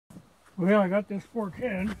Well, I got this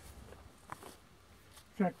 410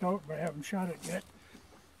 checked out, but I haven't shot it yet.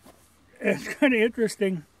 It's kind of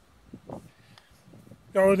interesting.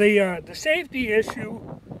 So the safety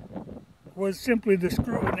issue was simply the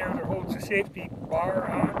screw in there that holds the safety bar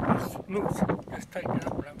on is loose. Just tighten it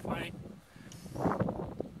up and I'm fine.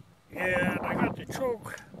 And I got the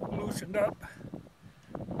choke loosened up.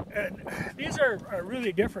 And these are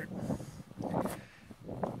really different.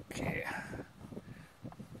 Okay.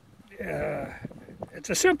 It's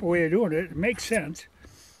a simple way of doing it. It makes sense.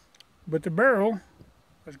 But the barrel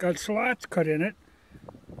has got slots cut in it.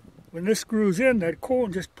 When this screws in, that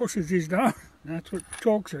cone just pushes these down. And that's what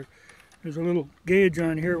chokes are. There's a little gauge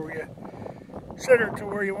on here where you set her to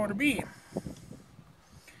where you want to be.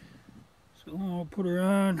 So I'll put her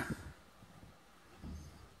on.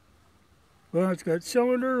 Well, it's got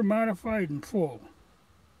cylinder, modified, and full.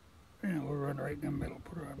 And we'll run right in the middle,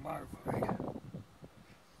 put her on modified.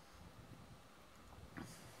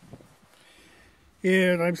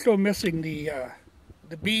 And I'm still missing the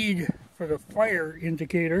bead for the fire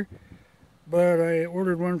indicator, but I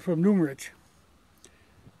ordered one from Numerich.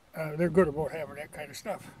 They're good about having that kind of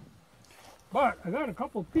stuff. But I got a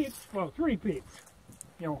couple peeps, well, 3 peeps.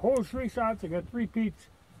 You know, whole 3 shots, I got 3 peeps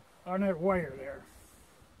on that wire there.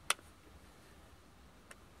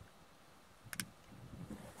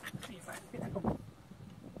 Let's see if I can get them.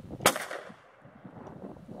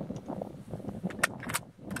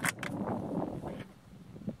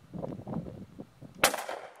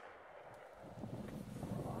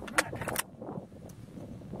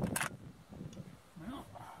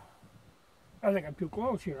 I think I'm too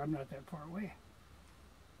close here. I'm not that far away.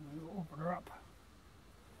 I'm going to open her up.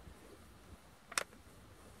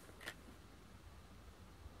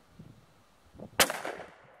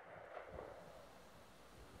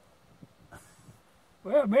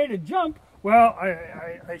 Well, it made a jump. Well,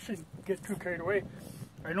 I shouldn't get too carried away.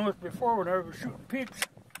 I noticed before when I was shooting peeps,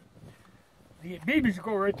 the BBs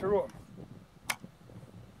go right through them.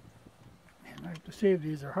 And I have to say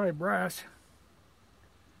these are high brass.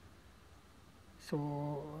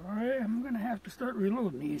 So I'm going to have to start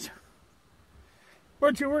reloading these.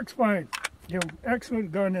 But she works fine. You know,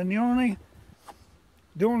 excellent gun. And the only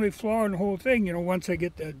flaw in the whole thing, you know, once I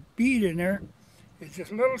get that bead in there, is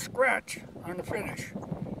just a little scratch on the finish.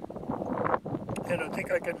 And I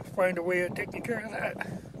think I can find a way of taking care of that.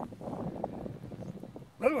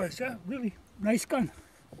 Otherwise, yeah, really nice gun.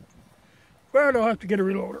 But I'll have to get a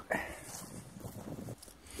reloader.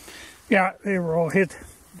 Yeah, they were all hit.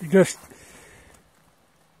 They just,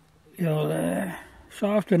 you know,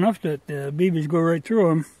 soft enough that the BBs go right through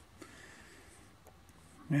them.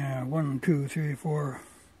 Yeah, 1, 2, 3, 4,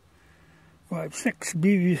 5, 6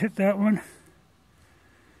 BBs hit that one.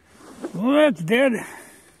 Well, that's dead.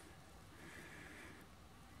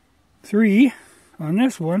 3 on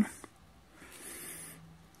this one.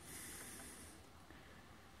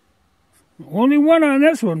 Only 1 on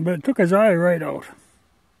this one, but it took his eye right out.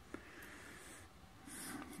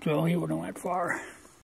 So he wouldn't have went far.